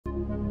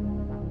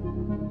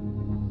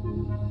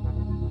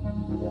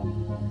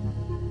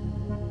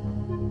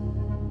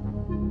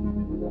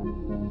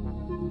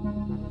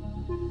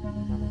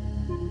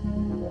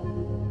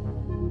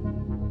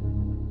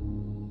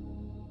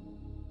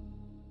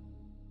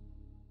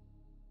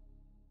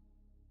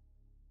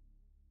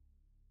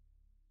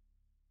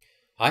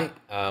Hi,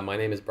 my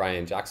name is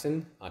Brian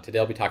Jackson. Today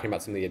I'll be talking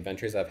about some of the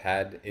adventures I've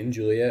had in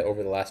Julia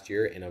over the last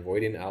year in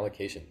avoiding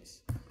allocations.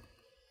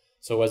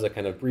 So as a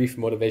kind of brief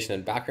motivation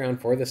and background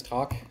for this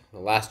talk,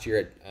 last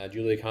year at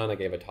JuliaCon I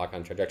gave a talk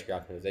on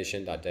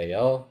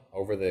TrajectoryOptimization.jl.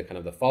 Over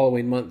the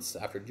following months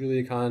after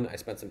JuliaCon, I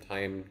spent some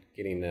time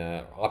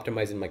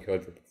optimizing my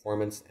code for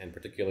performance and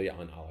particularly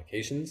on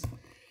allocations,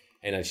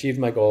 and I achieved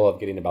my goal of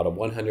getting about a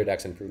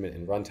 100x improvement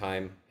in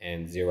runtime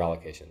and 0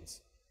 allocations.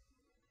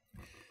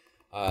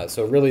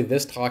 So really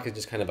this talk is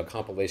just kind of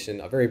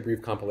a very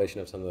brief compilation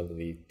of some of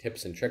the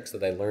tips and tricks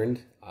that I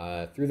learned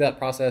through that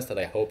process that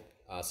I hope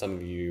some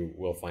of you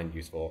will find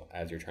useful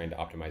as you're trying to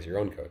optimize your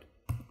own code.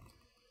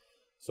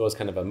 So as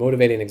kind of a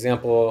motivating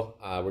example,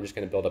 we're just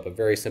going to build up a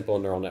very simple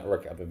neural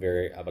network of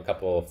a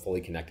couple of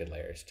fully connected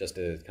layers, just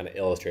to kind of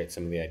illustrate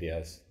some of the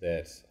ideas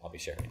that I'll be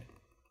sharing.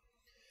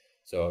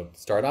 So to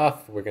start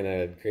off, we're going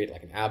to create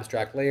like an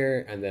abstract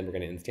layer, and then we're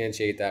going to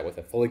instantiate that with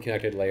a fully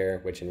connected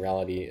layer, which in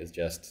reality is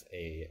just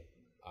a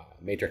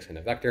matrix and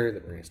a vector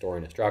that we're going to store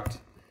in a struct.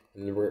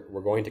 And then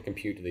we're going to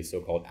compute the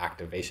so-called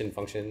activation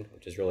function,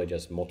 which is really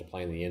just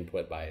multiplying the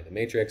input by the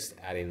matrix,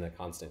 adding the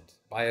constant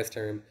bias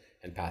term,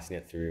 and passing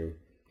it through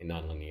a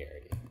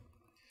nonlinearity.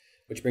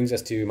 Which brings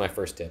us to my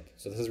first tip.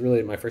 So this is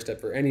really my first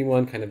tip for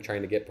anyone kind of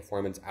trying to get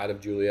performance out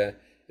of Julia,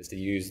 is to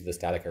use the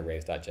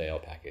staticarrays.jl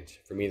package.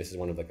 For me, this is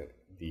one of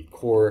the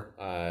core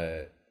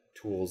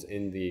tools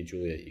in the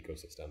Julia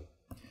ecosystem.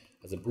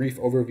 As a brief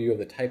overview of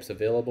the types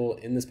available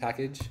in this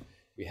package,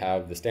 we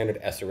have the standard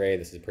S array.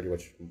 This is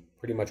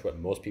pretty much what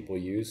most people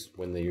use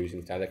when they're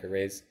using static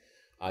arrays.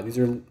 These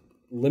are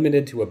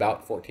limited to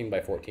about 14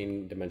 by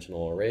 14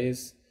 dimensional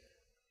arrays.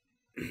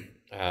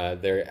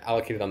 They're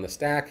allocated on the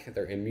stack,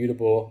 they're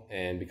immutable,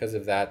 and because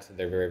of that,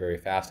 they're very, very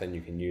fast, and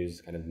you can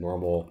use kind of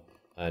normal,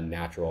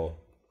 natural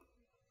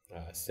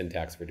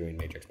syntax for doing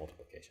matrix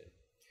multiplication.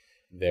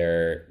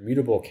 Their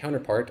mutable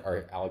counterpart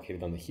are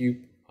allocated on the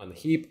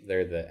heap.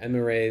 They're the M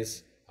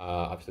arrays.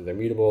 Obviously, they're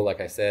mutable,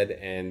 like I said,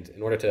 and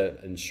in order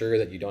to ensure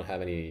that you don't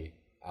have any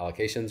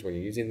allocations when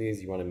you're using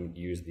these, you want to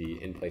use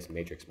the in-place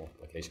matrix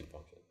multiplication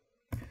function.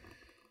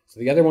 So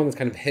the other one that's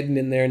kind of hidden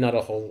in there,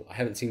 I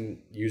haven't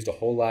seen used a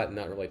whole lot,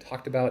 not really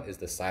talked about, is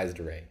the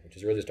sized array, which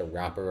is really just a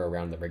wrapper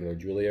around the regular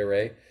Julia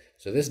array.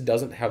 So this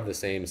doesn't have the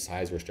same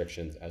size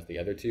restrictions as the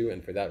other two,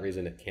 and for that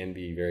reason, it can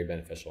be very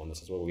beneficial, and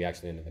this is what we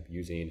actually ended up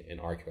using in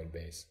our code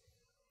base.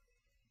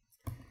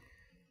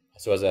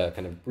 So as a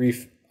kind of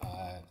brief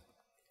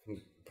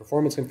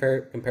performance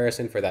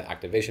comparison for that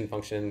activation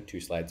function,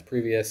 2 slides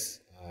previous,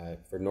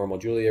 for normal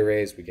Julia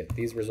arrays, we get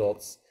these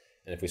results.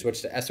 And if we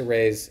switch to S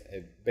arrays,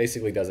 it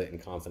basically does it in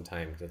constant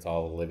time because it's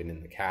all living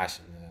in the cache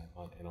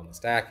and on the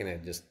stack, and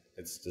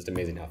it's just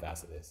amazing how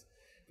fast it is.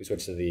 If we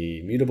switch to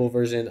the mutable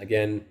version,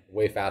 again,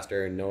 way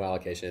faster, no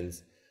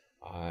allocations,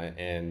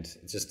 and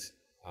it's just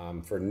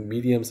for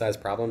medium-sized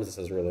problems, this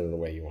is really the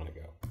way you want to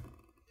go.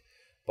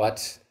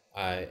 But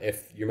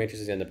if your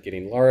matrices end up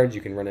getting large, you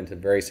can run into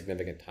very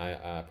significant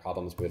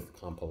problems with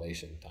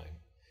compilation time.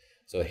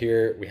 So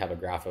here we have a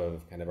graph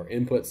of kind of our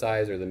input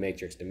size or the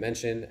matrix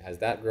dimension. As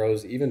that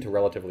grows, even to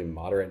relatively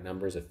moderate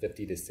numbers of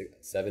 50 to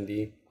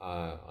 70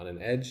 on an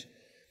edge,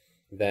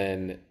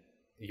 then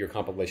your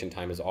compilation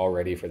time is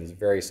already, for this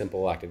very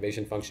simple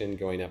activation function,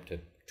 going up to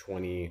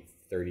 20,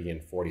 30,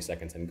 and 40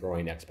 seconds and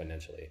growing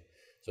exponentially.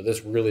 So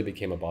this really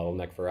became a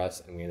bottleneck for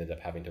us, and we ended up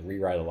having to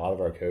rewrite a lot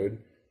of our code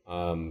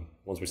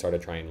once we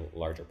started trying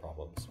larger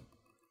problems.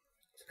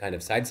 To kind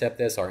of sidestep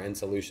this, our end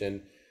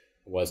solution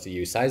was to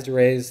use sized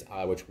arrays,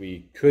 which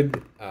we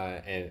could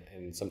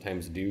and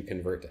sometimes do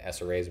convert to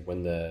S arrays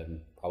when the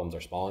problems are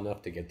small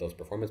enough to get those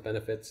performance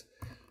benefits.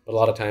 But a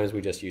lot of times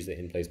we just use the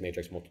in-place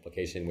matrix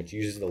multiplication, which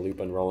uses the loop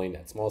unrolling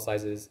at small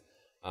sizes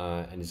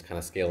and just kind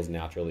of scales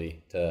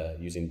naturally to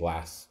using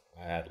blasts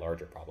at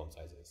larger problem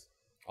sizes.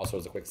 Also,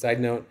 as a quick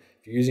side note,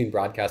 if you're using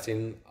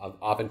broadcasting,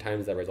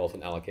 oftentimes that results in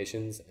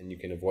allocations, and you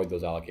can avoid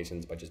those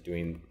allocations by just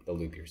doing the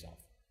loop yourself,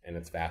 and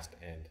it's fast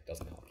and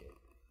doesn't allocate.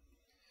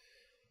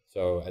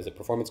 So as a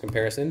performance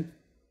comparison,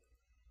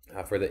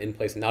 for the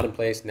in-place and not in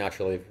place,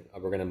 naturally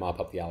we're going to mop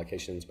up the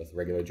allocations with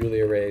regular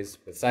Julia arrays.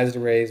 With sized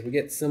arrays, we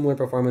get similar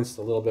performance,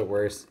 a little bit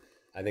worse.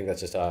 I think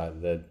that's just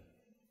the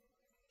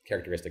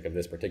characteristic of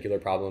this particular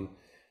problem.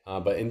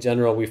 But in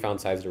general, we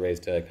found sized arrays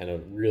to kind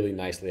of really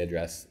nicely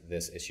address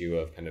this issue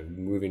of kind of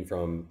moving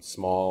from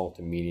small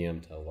to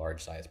medium to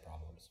large size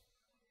problems.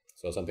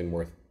 So something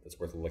that's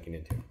worth looking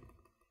into.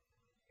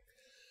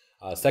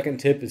 Second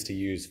tip is to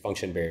use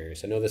function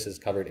barriers. I know this is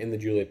covered in the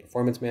Julia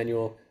performance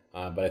manual,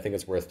 but I think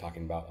it's worth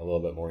talking about a little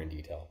bit more in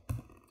detail.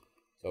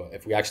 So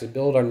if we actually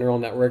build our neural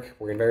network,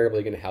 we're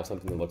invariably going to have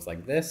something that looks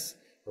like this.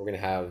 We're going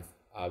to have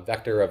a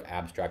vector of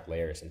abstract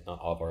layers, and not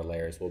all of our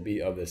layers will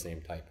be of the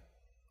same type.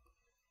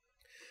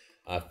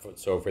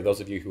 So for those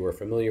of you who are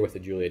familiar with the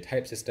Julia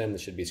type system, this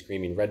should be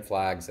screaming red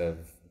flags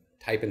of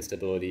type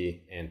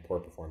instability and poor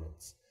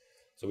performance.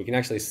 So we can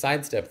actually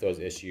sidestep those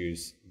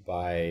issues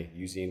by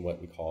using what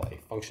we call a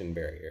function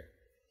barrier.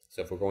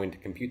 So if we're going to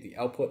compute the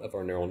output of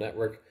our neural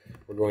network,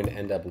 we're going to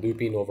end up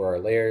looping over our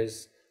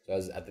layers. So So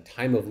as at the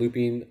time of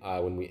looping,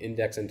 when we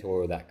index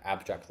into that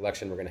abstract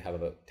collection, we're going to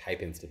have a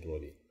type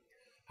instability.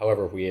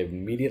 However, if we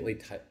immediately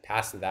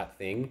pass that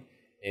thing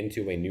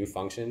into a new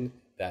function,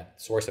 that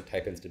source of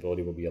type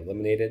instability will be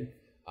eliminated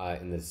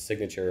in the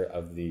signature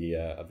of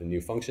the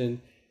new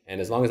function. And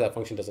as long as that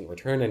function doesn't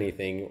return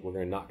anything,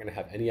 we're not going to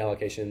have any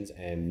allocations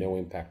and no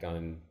impact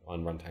on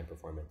runtime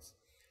performance.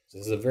 So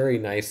this is a very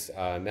nice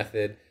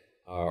method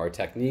or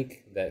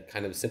technique that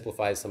kind of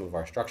simplifies some of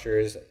our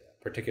structures,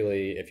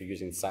 particularly if you're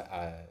using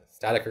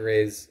static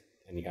arrays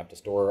and you have to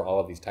store all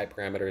of these type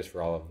parameters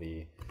for all of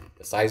the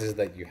sizes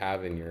that you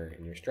have in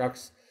your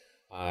structs.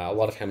 A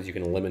lot of times you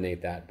can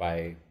eliminate that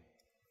by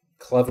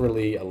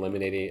cleverly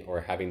eliminating or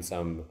having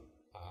some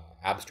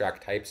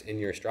abstract types in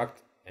your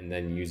struct and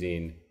then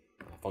using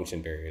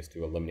function barriers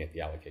to eliminate the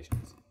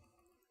allocations.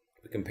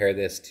 We compare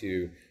this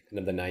to kind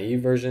of the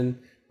naive version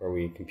where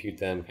we compute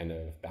them kind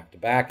of back to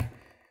back.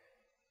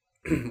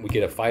 We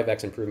get a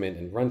 5x improvement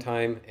in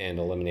runtime and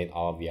eliminate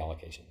all of the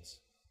allocations.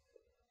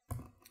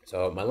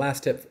 So my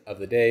last tip of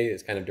the day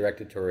is kind of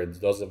directed towards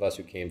those of us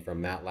who came from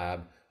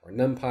MATLAB or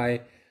NumPy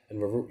and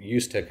we're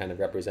used to kind of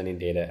representing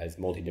data as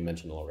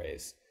multi-dimensional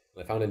arrays.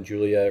 And I found in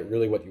Julia,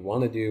 really what you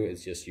want to do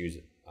is just use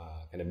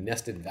kind of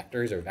nested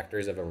vectors or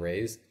vectors of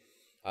arrays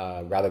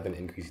rather than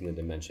increasing the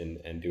dimension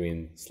and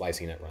doing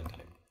slicing at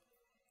runtime.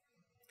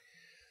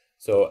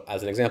 So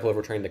as an example, if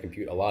we're trying to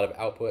compute a lot of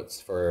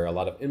outputs for a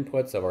lot of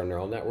inputs of our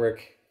neural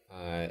network,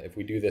 if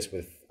we do this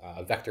with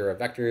a vector of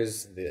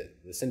vectors,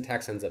 the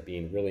syntax ends up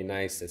being really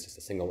nice. It's just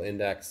a single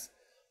index.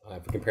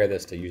 If we compare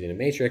this to using a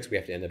matrix, we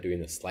have to end up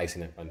doing the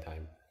slicing at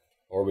runtime.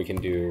 Or we can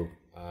do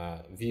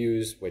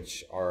views,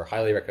 which are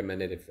highly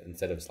recommended if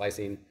instead of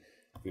slicing.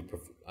 If we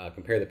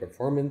compare the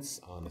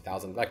performance on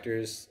 1,000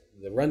 vectors,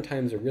 the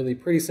runtimes are really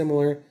pretty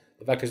similar.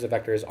 The vectors of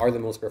vectors are the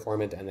most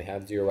performant and they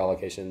have 0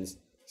 allocations.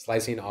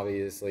 Slicing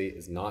obviously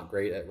is not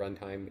great at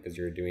runtime because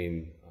you're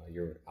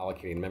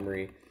allocating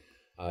memory.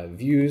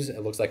 Views,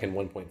 it looks like in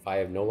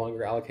 1.5 no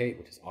longer allocate,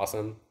 which is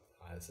awesome.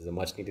 This is a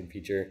much needed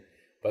feature.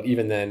 But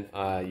even then,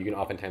 you can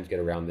oftentimes get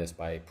around this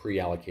by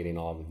pre-allocating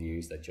all of the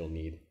views that you'll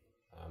need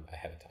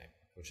ahead of time,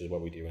 which is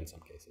what we do in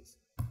some cases.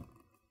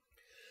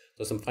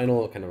 So some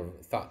final kind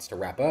of thoughts to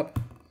wrap up.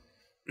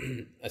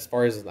 As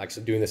far as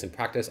actually doing this in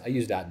practice, I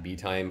used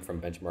 @btime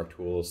from benchmark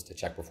tools to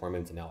check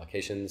performance and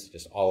allocations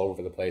just all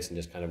over the place and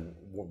just kind of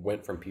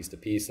went from piece to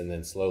piece and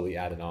then slowly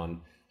added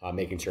on,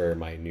 making sure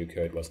my new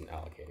code wasn't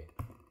allocating.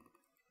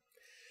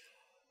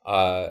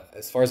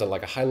 As far as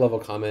a high level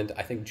comment,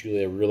 I think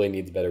Julia really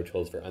needs better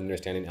tools for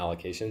understanding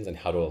allocations and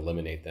how to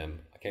eliminate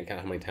them. I can't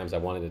count how many times I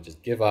wanted to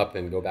just give up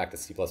and go back to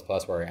C++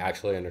 where I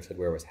actually understood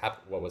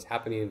what was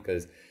happening,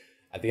 because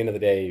at the end of the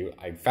day,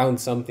 I found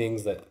some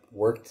things that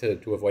worked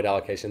to avoid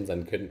allocations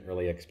and couldn't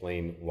really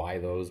explain why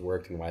those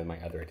worked and why my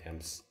other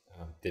attempts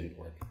didn't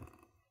work.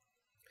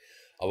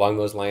 Along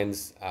those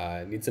lines,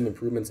 need some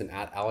improvements in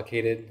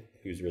 @allocated,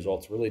 whose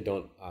results really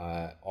don't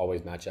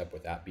always match up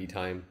with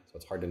 @btime, so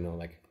it's hard to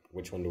know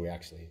which one do we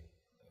actually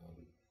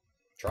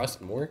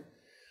trust more.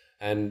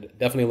 And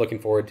definitely looking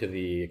forward to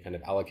the kind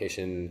of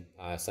allocation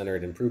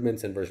centered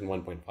improvements in version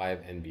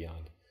 1.5 and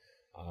beyond.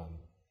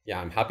 Yeah,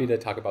 I'm happy to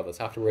talk about this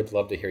afterwards.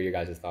 Love to hear you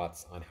guys'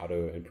 thoughts on how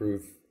to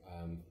improve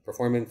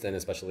performance and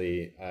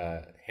especially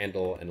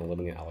handle and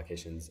eliminate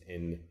allocations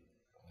in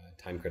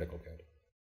time-critical code.